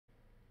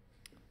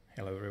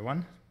Hello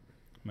everyone,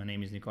 my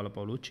name is Nicola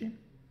Paolucci.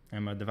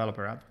 I'm a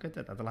developer advocate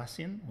at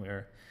Atlassian,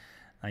 where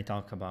I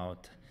talk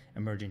about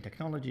emerging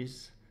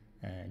technologies,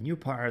 new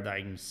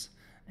paradigms,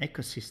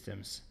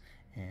 ecosystems,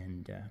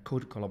 and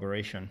code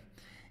collaboration.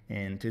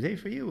 And today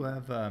for you I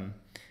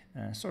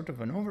have sort of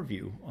an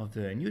overview of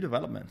the new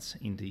developments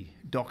in the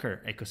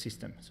Docker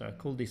ecosystem. So I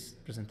call this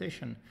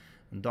presentation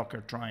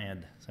Docker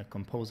Triad, so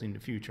composing the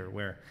future,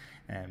 where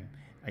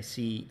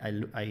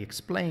I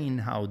explain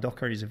how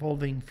Docker is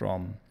evolving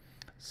from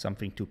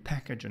something to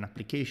package an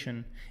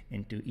application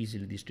and to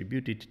easily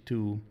distribute it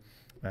to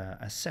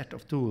a set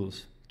of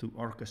tools to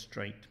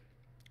orchestrate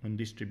and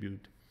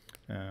distribute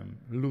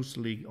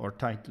loosely or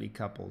tightly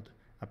coupled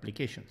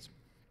applications.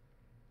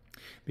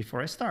 Before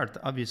I start,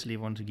 obviously I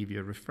want to give you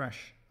a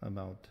refresh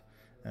about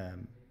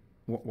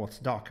what's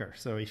Docker.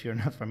 So if you're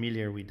not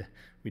familiar with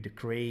the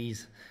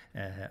craze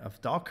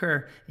of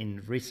Docker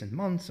in recent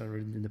months or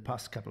in the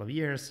past couple of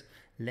years,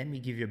 let me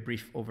give you a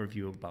brief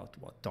overview about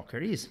what Docker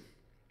is.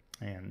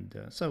 And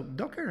so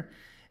Docker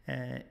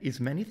is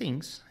many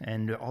things,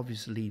 and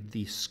obviously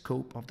the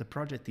scope of the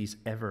project is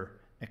ever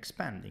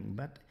expanding,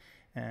 but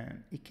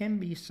it can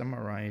be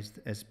summarized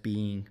as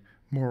being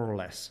more or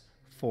less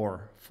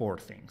four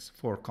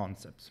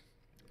concepts.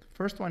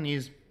 First one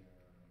is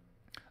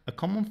a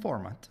common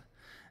format,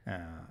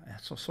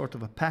 so sort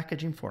of a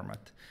packaging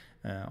format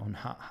on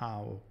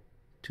how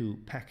to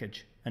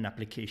package an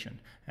application,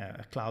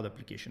 a cloud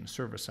application, a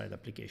server-side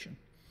application.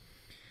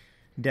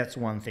 That's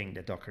one thing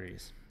that Docker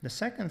is. The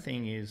second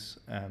thing is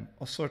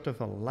a sort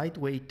of a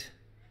lightweight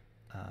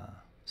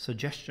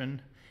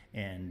suggestion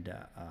and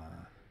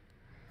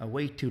a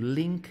way to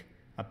link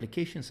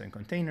applications and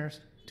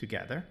containers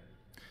together.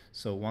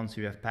 So once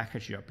you have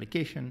packaged your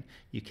application,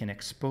 you can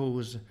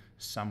expose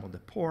some of the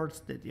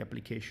ports that the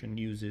application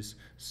uses,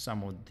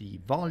 some of the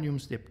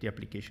volumes that the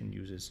application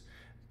uses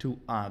to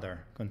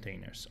other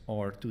containers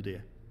or to the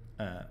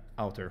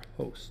outer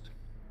host.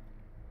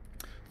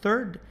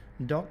 Third,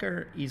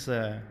 Docker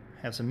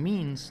has a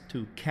means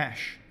to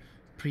cache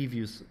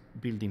previous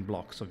building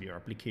blocks of your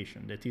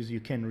application. That is, you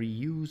can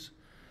reuse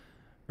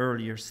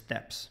earlier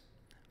steps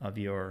of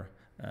your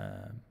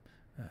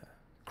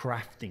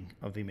crafting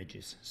of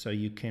images. So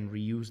you can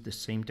reuse the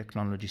same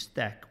technology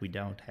stack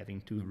without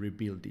having to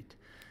rebuild it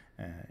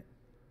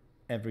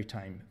every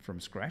time from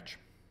scratch.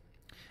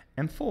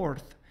 And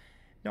fourth,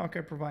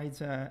 Docker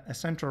provides a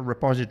central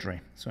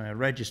repository, so a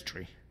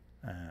registry,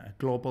 a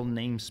global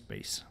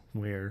namespace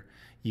where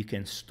you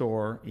can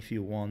store, if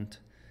you want,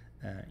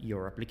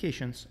 your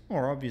applications,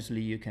 or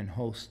obviously you can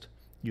host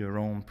your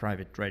own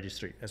private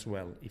registry as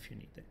well if you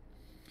need it.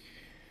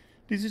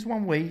 This is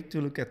one way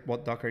to look at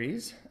what Docker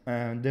is.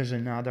 There's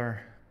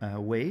another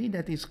way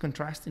that is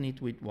contrasting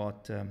it with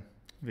what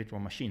virtual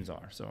machines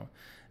are. So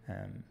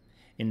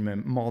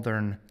in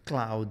modern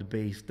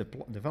cloud-based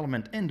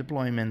development and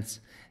deployments,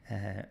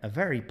 a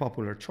very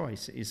popular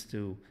choice is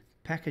to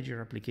package your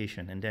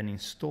application and then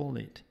install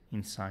it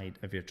inside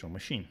a virtual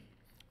machine,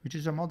 which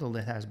is a model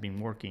that has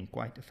been working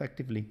quite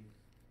effectively,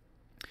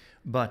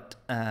 but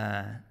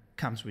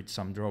comes with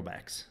some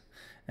drawbacks.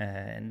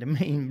 And the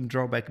main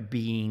drawback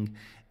being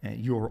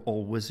you're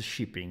always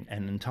shipping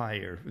an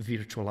entire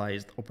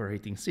virtualized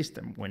operating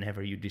system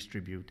whenever you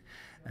distribute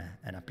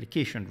an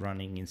application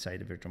running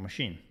inside a virtual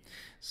machine.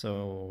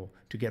 So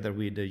together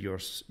with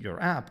your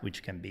app,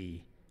 which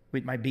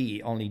might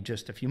be only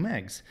just a few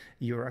megs,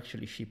 you're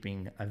actually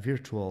shipping a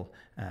virtual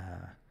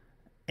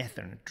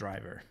Ethernet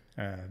driver,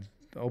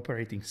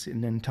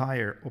 an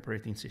entire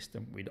operating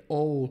system with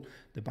all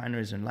the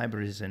binaries and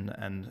libraries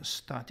and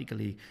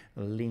statically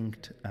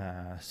linked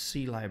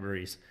C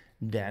libraries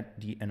that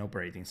an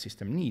operating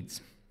system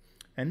needs.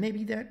 And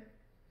maybe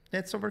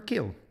that's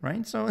overkill,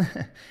 right? So,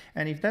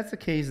 and if that's the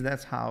case,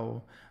 that's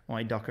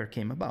why Docker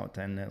came about.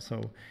 And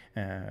so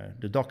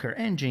the Docker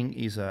engine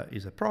is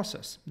a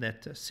process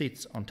that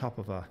sits on top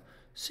of a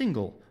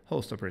single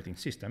host operating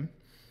system,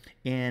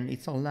 and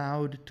it's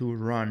allowed to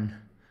run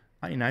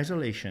in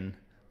isolation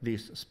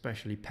these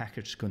specially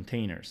packaged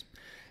containers.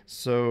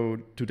 So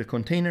to the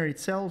container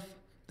itself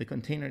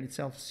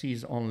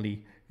sees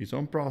only its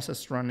own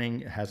process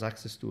running. It has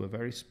access to a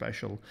very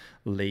special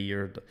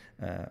layered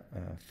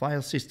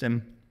file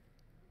system.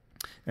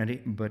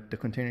 But the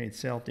container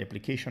itself, the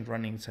application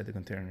running inside the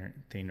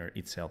container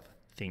itself,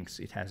 thinks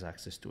it has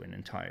access to an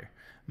entire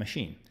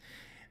machine.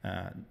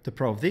 The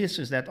pro of this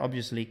is that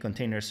obviously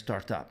containers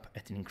start up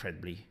at an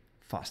incredibly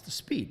fast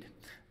speed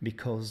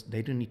because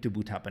they don't need to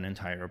boot up an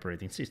entire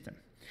operating system.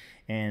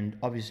 And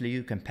obviously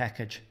you can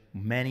package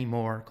many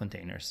more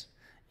containers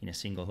in a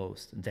single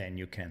host than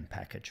you can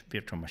package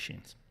virtual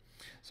machines.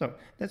 So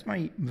that's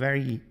my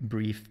very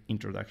brief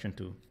introduction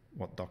to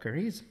what Docker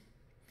is.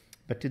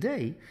 But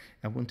today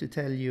I want to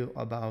tell you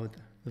about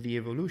the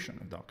evolution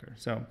of Docker.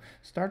 So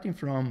starting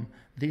from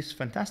this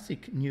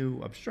fantastic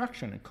new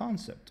abstraction and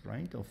concept,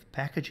 right, of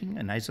packaging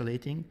and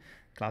isolating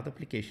cloud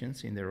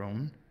applications in their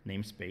own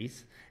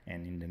namespace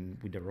and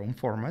with their own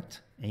format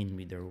and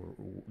with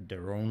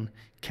their own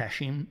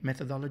caching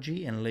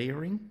methodology and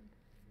layering,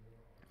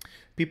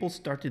 people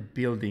started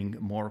building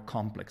more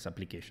complex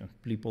applications.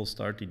 People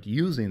started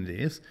using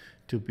this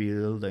to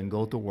build and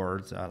go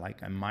towards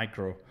like a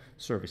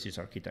microservices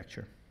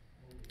architecture.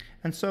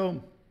 And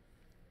so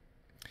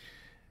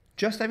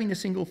just having a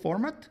single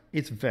format,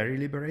 it's very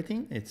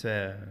liberating. It's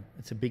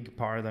a big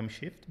paradigm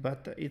shift,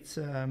 but it's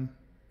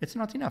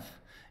not enough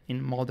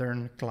in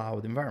modern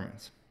cloud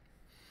environments.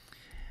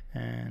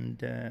 And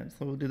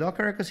so the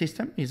Docker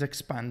ecosystem is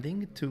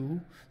expanding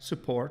to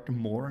support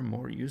more and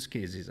more use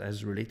cases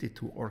as related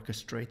to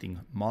orchestrating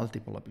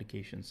multiple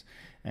applications.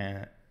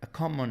 A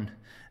common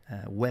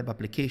web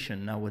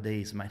application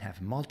nowadays might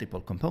have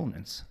multiple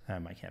components,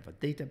 might have a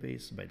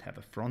database, might have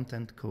a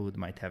front-end code,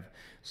 might have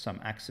some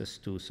access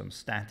to some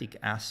static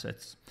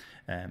assets,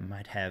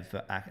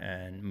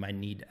 might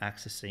need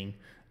accessing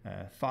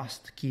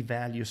fast key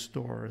value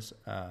stores,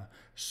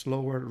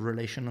 slower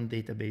relational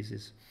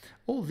databases.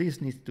 All this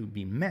needs to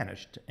be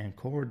managed and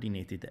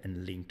coordinated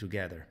and linked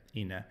together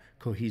in a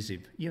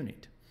cohesive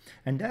unit.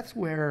 And that's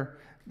where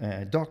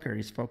Docker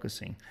is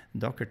focusing.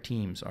 Docker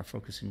teams are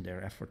focusing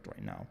their effort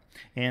right now.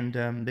 And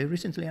they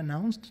recently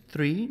announced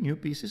 3 new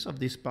pieces of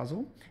this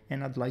puzzle,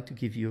 and I'd like to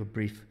give you a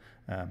brief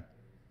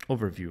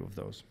overview of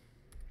those.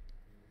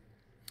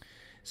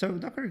 So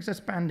Docker is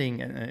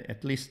expanding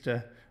at least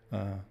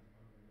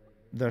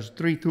there's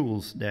 3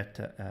 tools that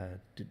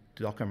the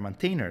Docker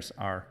maintainers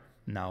are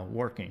now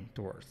working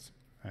towards,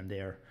 and they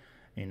are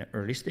in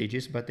early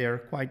stages, but they are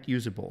quite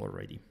usable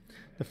already.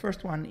 The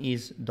first one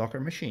is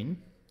DrMachine,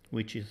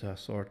 which is a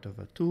sort of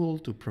a tool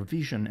to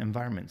provision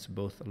environments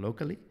both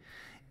locally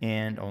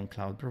and on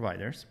cloud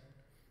providers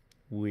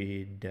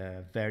with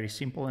very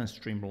simple and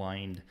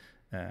streamlined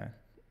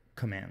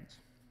commands.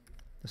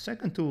 The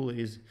second tool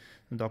is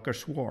Docker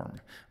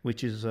Swarm,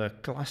 which is a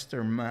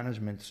cluster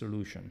management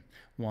solution.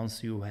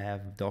 Once you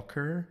have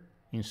Docker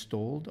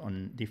installed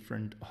on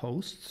different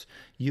hosts,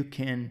 you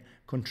can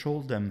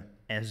control them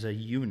as a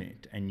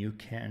unit, and you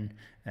can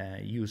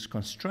use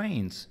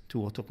constraints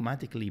to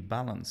automatically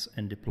balance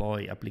and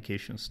deploy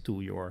applications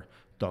to your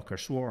Docker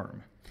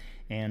Swarm.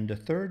 And the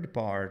third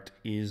part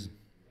is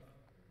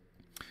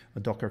a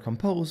Docker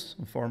Compose,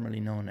 formerly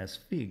known as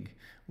Fig,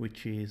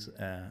 which is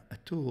a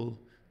tool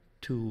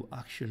to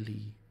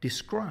actually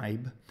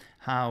describe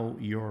how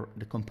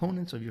the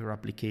components of your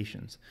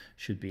applications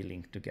should be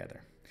linked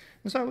together.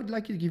 And so I would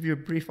like to give you a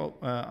brief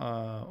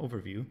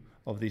overview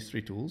of these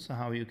 3 tools,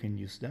 how you can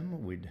use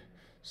them with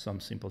some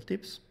simple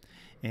tips,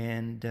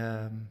 and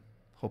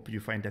hope you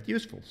find that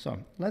useful. So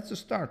let's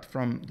start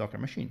from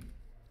DrMachine.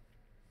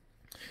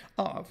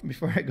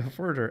 Before I go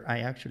further, I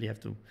actually have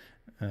to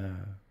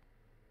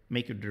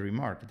make the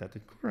remark that the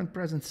current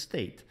present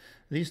state,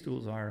 these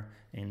tools are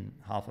in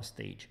alpha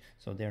stage,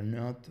 so they're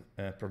not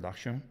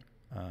production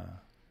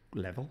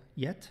level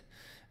yet.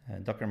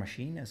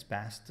 DrMachine has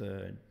passed,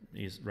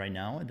 is right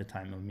now at the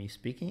time of me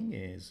speaking,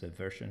 is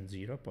version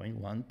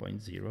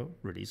 0.1.0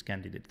 release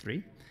candidate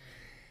 3.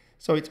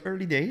 So it's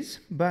early days,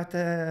 but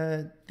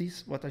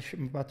what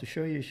I'm about to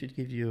show you should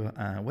give you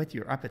whet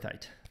your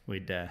appetite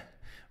with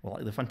well,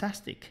 the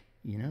fantastic,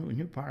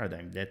 new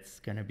paradigm that's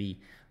going to be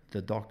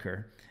the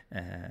Docker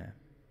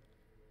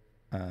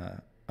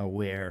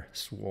aware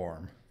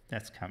swarm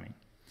that's coming.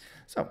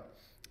 So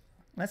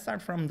let's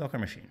start from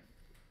DrMachine.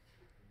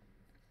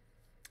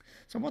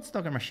 So what's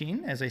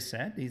DrMachine? As I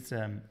said, it's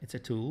a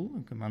tool,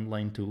 a command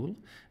line tool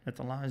that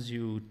allows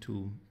you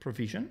to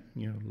provision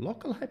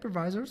local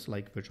hypervisors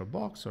like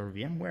VirtualBox or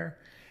VMware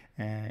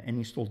and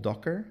install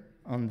Docker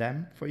on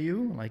them for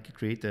you, like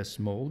create a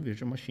small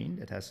virtual machine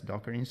that has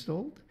Docker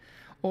installed,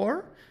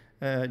 or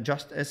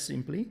just as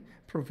simply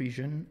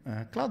provision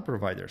cloud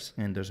providers.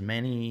 And there's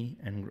many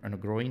and a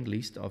growing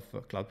list of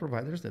cloud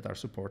providers that are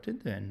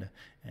supported, and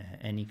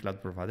any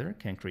cloud provider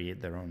can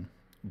create their own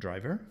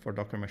driver for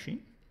DrMachine.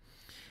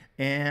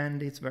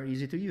 And it's very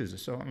easy to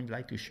use. So I'd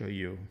like to show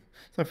you.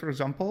 So for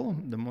example,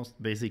 the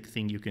most basic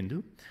thing you can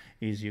do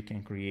is you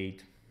can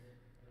create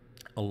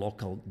a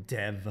local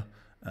dev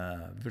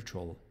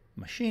virtual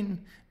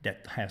machine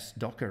that has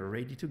Docker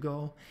ready to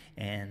go,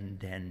 and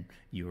then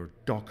your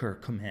Docker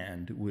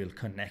command will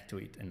connect to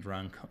it and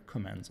run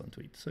commands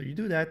onto it. So you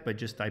do that by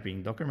just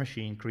typing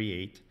DrMachine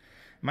create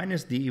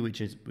 -d,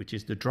 which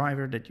is the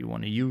driver that you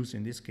want to use.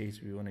 In this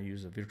case, we want to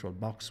use a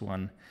VirtualBox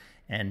one,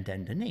 and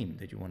then the name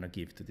that you want to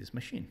give to this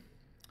machine.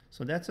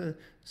 So that's a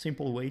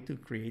simple way to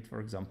create, for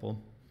example,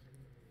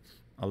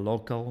 a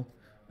local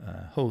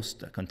host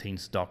that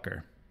contains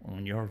Docker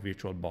on your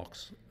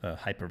VirtualBox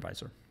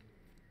hypervisor.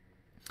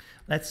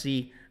 Let's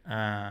see,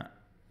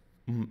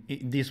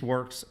 this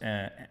works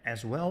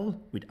as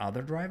well with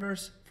other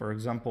drivers. For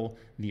example,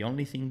 the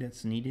only thing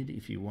that's needed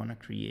if you want to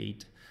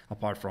create,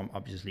 apart from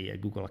obviously a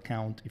Google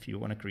account, if you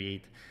want to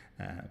create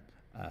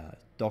a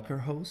Docker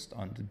host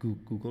on the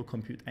Google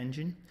Compute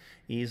Engine,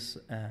 is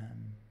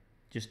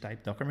just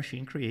type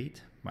DrMachine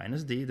create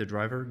 -d, the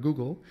driver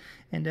Google,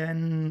 and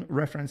then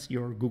reference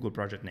your Google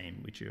project name,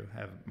 which you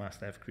must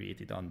have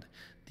created on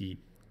the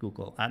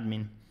Google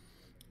admin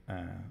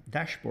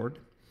dashboard.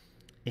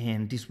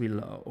 And this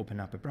will open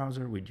up a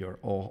browser with your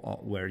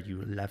OAuth, where you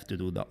will have to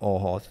do the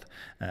OAuth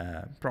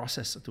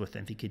process to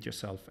authenticate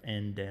yourself,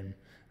 and then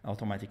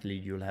automatically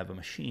you'll have a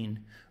machine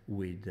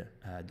with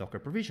Docker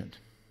provisioned.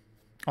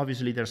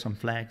 Obviously, there are some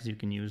flags you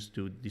can use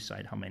to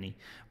decide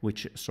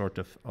which sort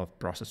of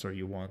processor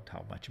you want,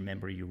 how much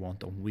memory you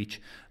want, on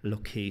which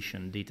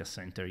location, data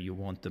center you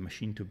want the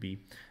machine to be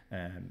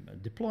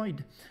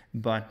deployed.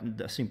 But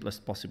the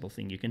simplest possible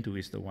thing you can do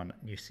is the one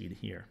you see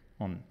here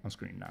on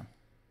screen now.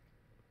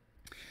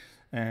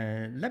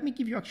 Let me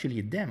give you actually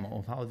a demo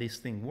of how this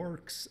thing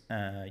works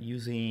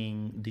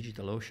using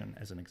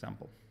DigitalOcean as an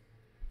example.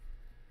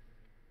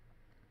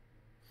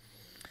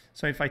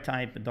 So if I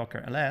type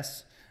Docker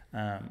ls,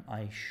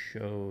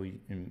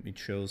 it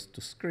shows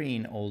to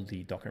screen all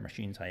the Docker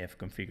machines I have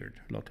configured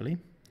locally.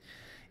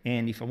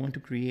 And if I want to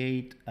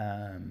create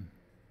a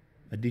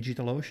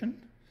DigitalOcean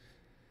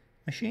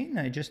machine,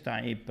 I just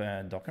type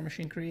Docker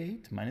machine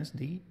create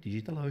 -d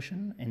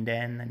DigitalOcean, and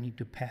then I need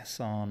to pass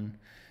on,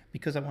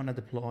 because I want to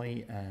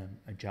deploy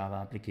a Java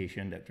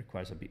application that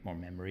requires a bit more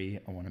memory.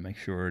 I want to make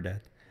sure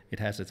that it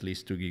has at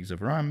least 2 gigs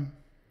of RAM.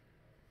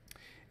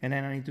 And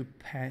then I need to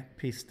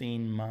paste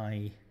in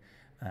my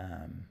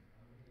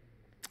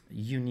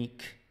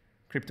unique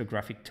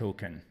cryptographic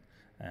token,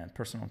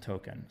 personal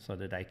token, so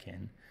that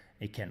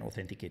it can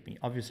authenticate me.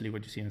 Obviously,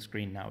 what you see on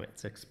screen now,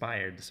 it's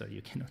expired, so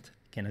you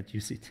cannot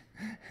use it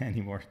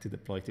anymore to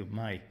deploy to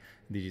my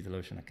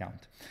DigitalOcean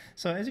account.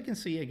 So as you can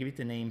see, I give it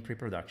the name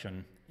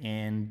pre-production,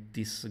 and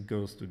this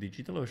goes to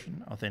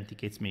DigitalOcean,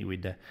 authenticates me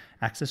with the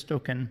access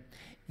token,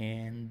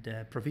 and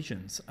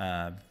provisions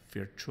a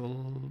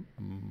virtual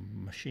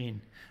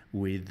machine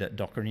with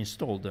Docker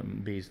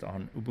installed based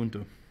on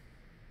Ubuntu.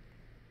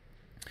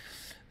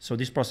 So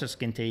this process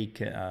can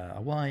take a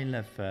while.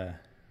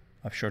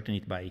 I've shortened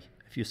it by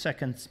a few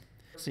seconds.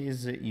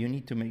 Is you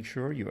need to make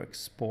sure you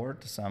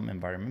export some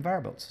environment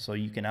variables. So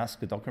you can ask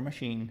the Docker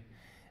machine,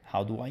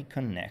 how do I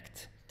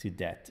connect to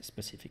that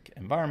specific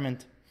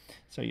environment?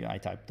 So I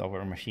type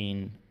Docker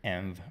machine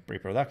env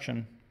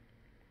pre-production.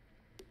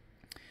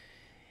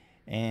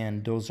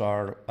 And those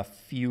are a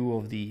few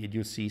of the,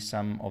 you'll see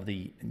some of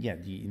the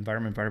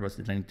environment variables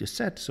that I need to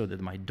set so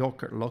that my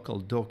local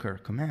Docker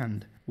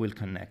command will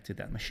connect to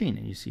that machine.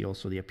 And you see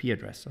also the IP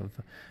address of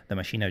the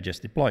machine I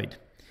just deployed.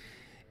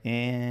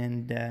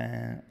 And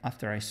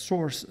after I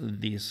source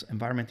this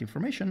environment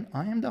information,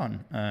 I am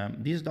done.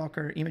 This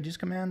Docker images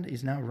command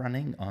is now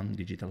running on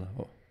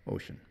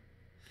DigitalOcean.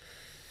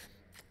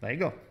 There you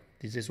go.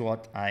 This is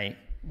what I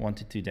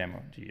wanted to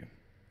demo to you.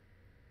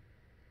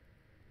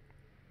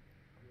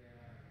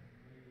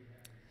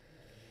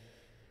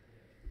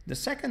 The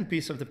second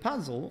piece of the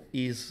puzzle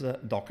is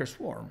Docker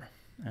Swarm.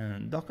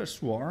 Docker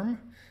Swarm,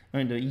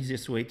 the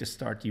easiest way to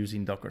start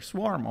using Docker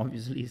Swarm,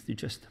 obviously, is to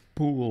just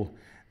pull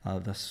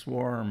the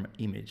Swarm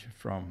image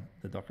from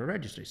the Docker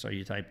registry. So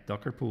you type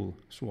Docker pull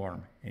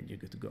Swarm, and you're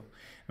good to go.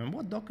 And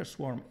what Docker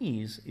Swarm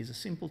is a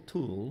simple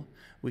tool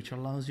which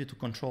allows you to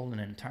control an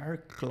entire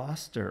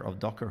cluster of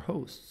Docker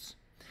hosts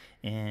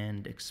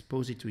and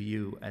expose it to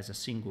you as a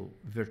single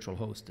virtual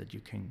host that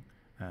you can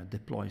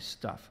deploy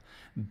stuff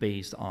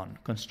based on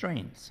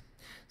constraints.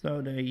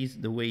 So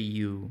the way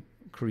you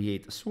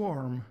create a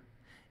swarm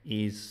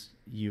is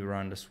you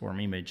run the swarm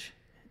image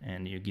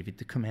and you give it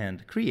the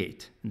command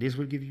create. And this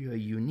will give you a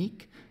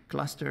unique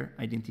cluster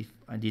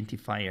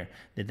identifier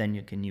that then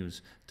you can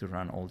use to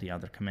run all the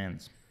other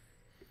commands.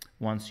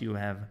 Once you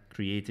have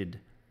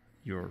created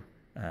your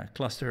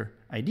cluster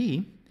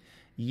ID,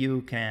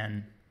 you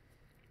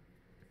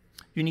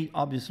need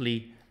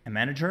obviously a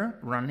manager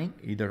running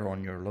either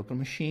on your local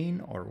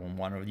machine or on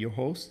one of your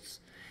hosts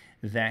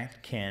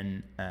that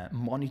can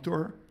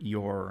monitor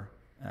your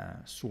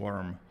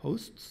swarm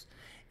hosts,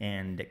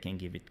 and that can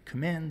give it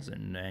commands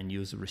and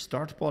use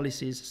restart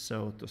policies.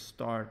 So to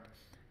start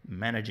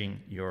managing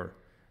your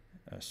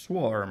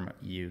swarm,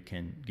 you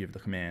can give the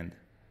command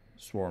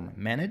swarm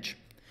manage.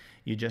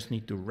 You just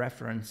need to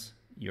reference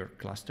your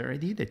cluster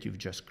ID that you've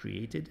just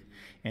created,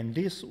 and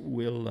this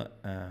will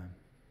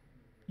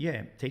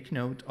take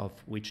note of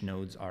which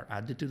nodes are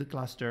added to the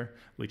cluster,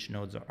 which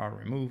nodes are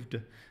removed,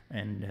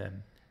 and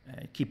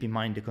keep in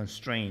mind the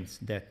constraints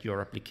that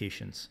your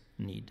applications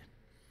need.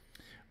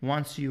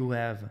 Once you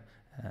have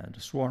the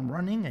swarm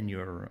running and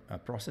your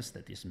process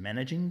that is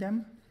managing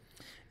them,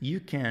 you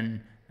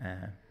can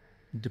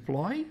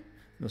deploy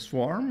the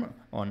swarm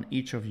on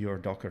each of your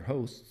Docker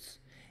hosts,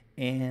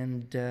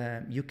 and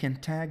you can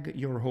tag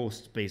your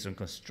hosts based on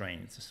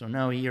constraints. So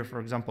now here,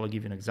 for example, I'll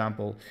give you an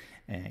example.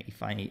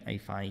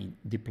 If I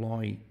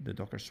deploy the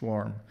Docker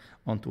swarm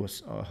onto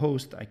a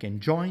host, I can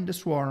join the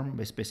swarm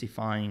by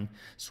specifying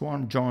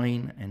swarm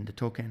join and the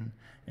token,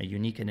 a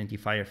unique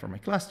identifier for my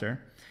cluster.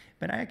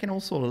 But I can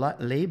also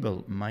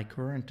label my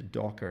current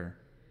Docker,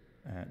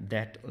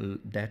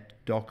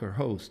 that Docker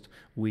host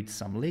with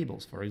some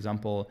labels. For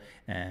example,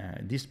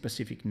 this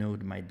specific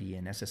node might be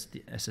an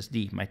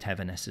SSD, might have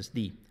an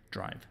SSD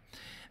drive,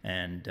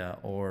 and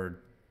or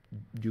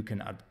you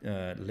can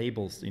add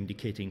labels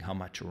indicating how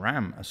much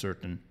RAM a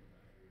certain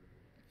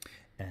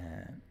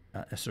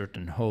a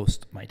certain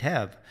host might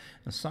have.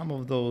 And some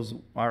of those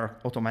are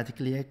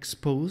automatically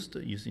exposed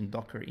using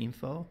Docker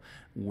info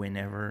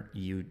whenever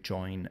you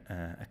join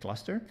a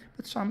cluster,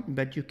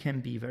 but you can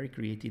be very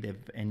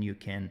creative and you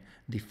can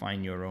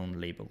define your own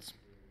labels.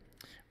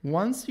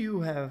 Once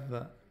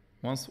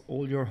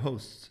all your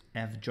hosts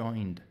have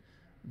joined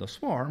the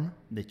swarm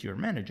that you're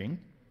managing,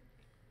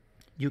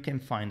 you can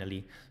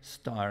finally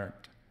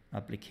start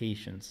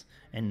applications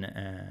and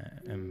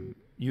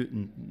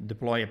you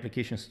deploy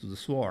applications to the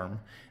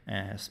swarm,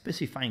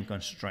 specifying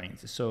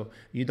constraints. So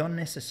you don't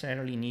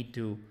necessarily need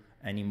to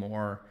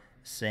anymore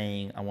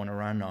saying, I want to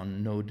run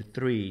on node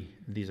 3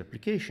 this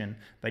application,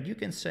 but you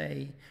can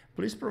say,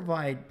 please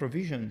provide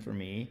provision for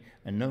me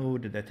a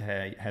node that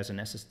has an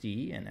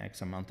SSD and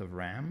X amount of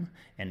RAM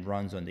and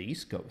runs on the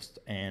East Coast,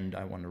 and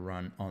I want to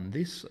run on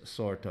this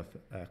sort of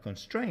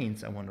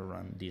constraints, I want to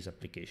run these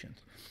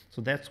applications.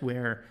 So that's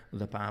where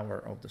the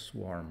power of the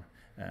swarm,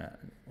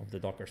 of the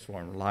Docker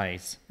swarm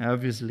lies.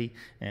 Obviously,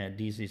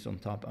 this is on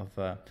top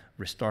of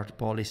restart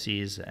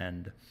policies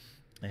and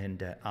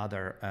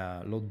other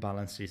load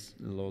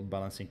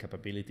balancing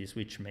capabilities,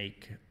 which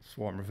make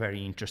Swarm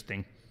very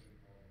interesting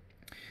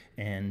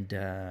and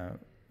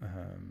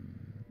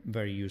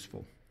very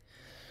useful.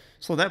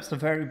 So that's a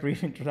very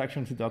brief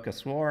introduction to Docker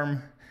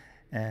Swarm,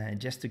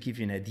 just to give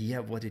you an idea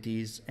of what it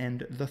is.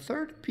 And the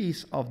third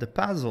piece of the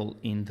puzzle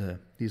in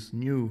this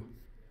new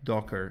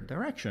Docker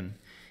direction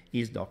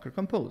is Docker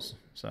Compose.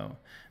 So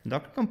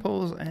Docker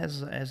Compose,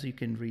 as you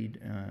can read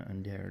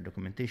on their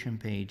documentation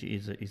page,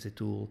 is a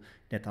tool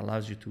that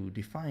allows you to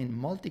define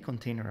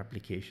multi-container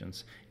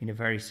applications in a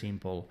very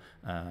simple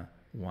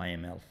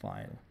YML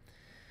file.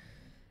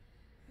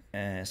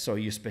 So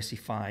you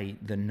specify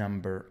the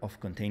number of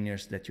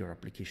containers that your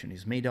application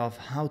is made of,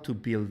 how to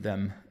build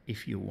them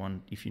if you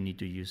need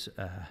to use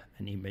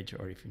an image,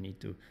 or if you need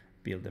to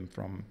build them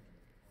from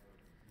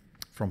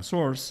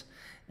source,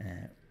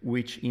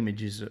 which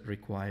images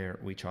require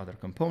which other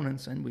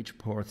components and which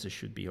ports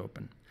should be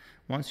open.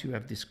 Once you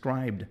have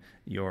described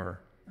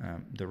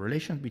the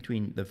relation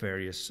between the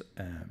various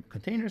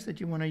containers that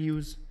you want to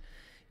use,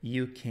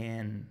 you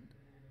can,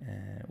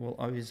 well,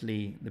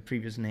 obviously the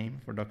previous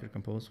name for Docker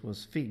Compose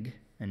was Fig,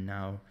 and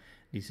now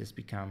this has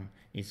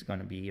it's going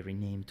to be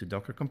renamed to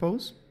Docker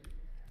Compose.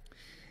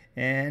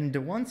 And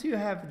once you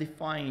have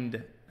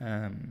defined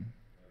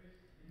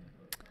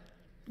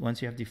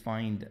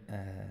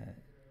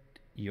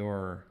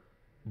your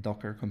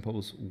Docker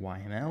Compose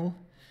YML,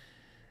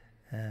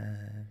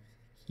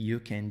 you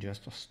can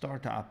just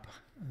start up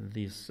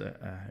this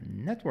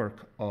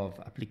network of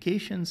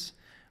applications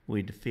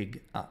with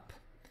Fig app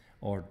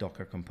or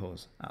Docker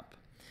Compose app.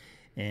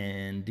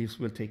 And this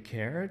will take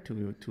care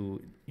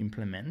to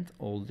implement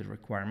all the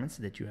requirements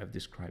that you have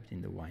described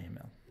in the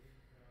YML.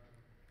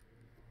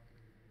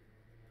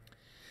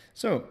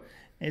 So,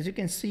 as you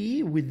can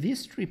see, with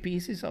these three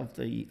pieces of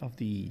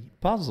the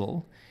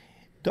puzzle,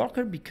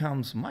 Docker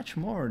becomes much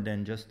more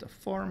than just a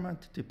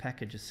format to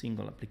package a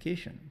single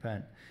application,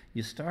 but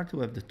you start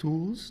to have the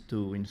tools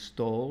to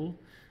install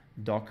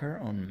Docker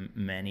on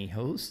many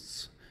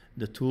hosts,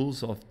 the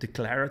tools of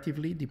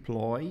declaratively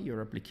deploy your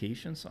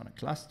applications on a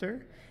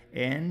cluster,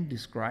 and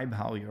describe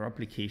how your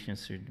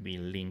applications should be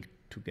linked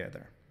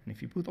together. And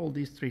if you put all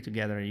these three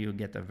together, you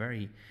get a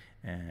very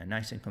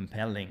nice and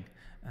compelling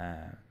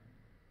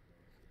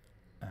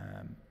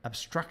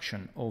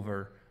abstraction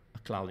over a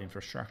cloud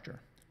infrastructure,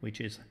 which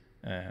is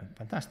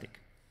fantastic.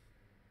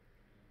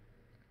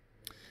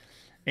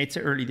 It's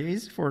early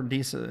days for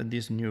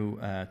these new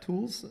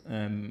tools,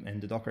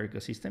 and the Docker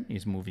ecosystem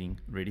is moving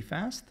really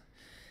fast.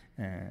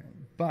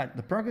 But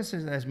the progress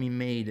that has been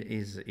made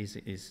is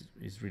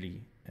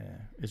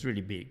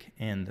really big,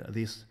 and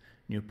this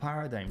new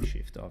paradigm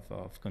shift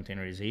of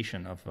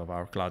containerization of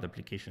our cloud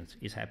applications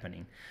is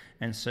happening.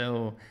 And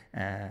so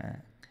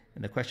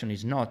the question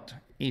is not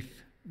if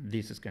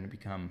this is going to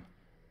become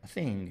a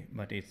thing,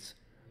 but it's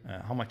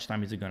how much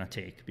time is it going to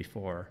take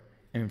before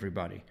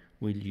everybody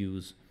will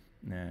use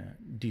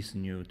these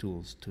new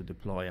tools to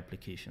deploy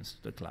applications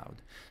to the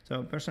cloud.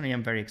 So personally,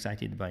 I'm very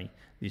excited by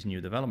these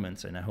new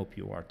developments, and I hope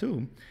you are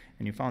too.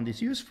 And you found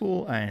this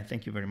useful.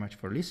 Thank you very much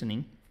for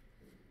listening.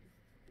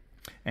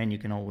 And you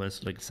can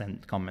always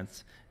send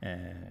comments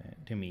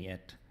to me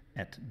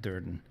at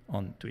Durden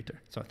on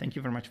Twitter. So thank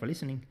you very much for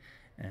listening.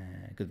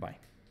 Goodbye.